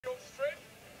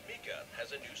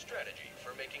has a new strategy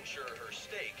for making sure her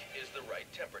steak is the right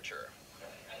temperature.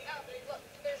 Oh, look,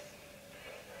 there's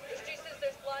juices,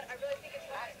 there's blood. I really think it's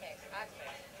ox mix.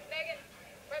 Megan,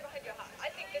 right behind you, hot.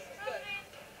 I think this is good.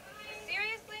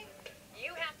 Seriously?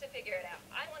 You have to figure it out.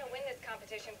 I want to win this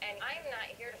competition, and I'm not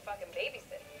here to fucking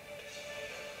babysit.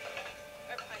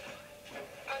 Right behind you.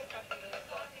 Unfucking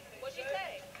what'd she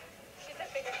say? She said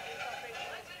figure it out.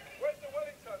 Where's the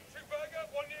Wellington? 2 burger,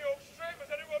 1 New York strip. Has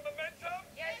anyone momentum?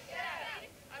 Yes, chef.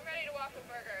 I'm ready to walk a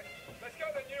burger. Let's go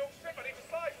then, New York strip. I need to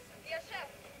slice. Yes, chef.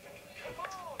 Come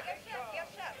on. Yes, chef. Yes,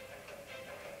 chef.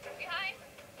 Behind.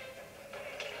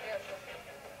 Yes, chef.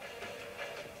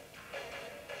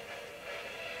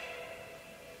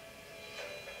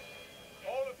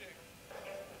 All of you.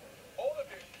 All of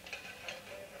you.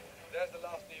 There's the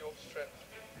last New York strip.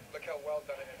 Look how well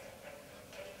done it is.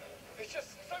 It's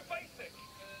just so basic.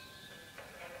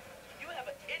 You have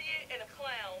an idiot and a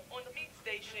clown on the meat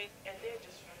station, and they're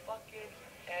just fucking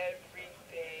everywhere.